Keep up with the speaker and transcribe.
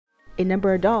A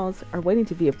number of dolls are waiting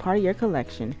to be a part of your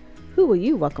collection. Who will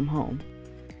you welcome home?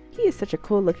 He is such a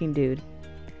cool looking dude.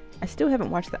 I still haven't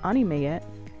watched the anime yet.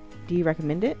 Do you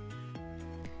recommend it?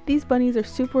 These bunnies are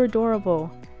super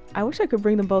adorable. I wish I could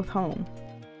bring them both home.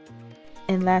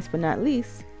 And last but not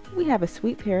least, we have a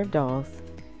sweet pair of dolls.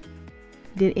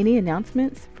 Did any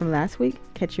announcements from last week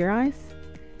catch your eyes?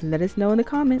 Let us know in the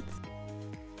comments.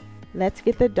 Let's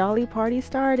get the Dolly party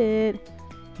started.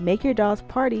 Make your doll's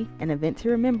party an event to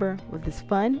remember with this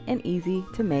fun and easy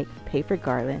to make paper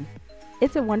garland.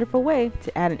 It's a wonderful way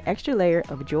to add an extra layer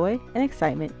of joy and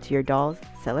excitement to your doll's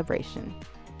celebration.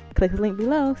 Click the link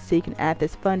below so you can add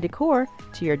this fun decor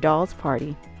to your doll's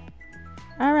party.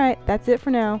 Alright, that's it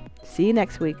for now. See you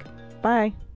next week. Bye.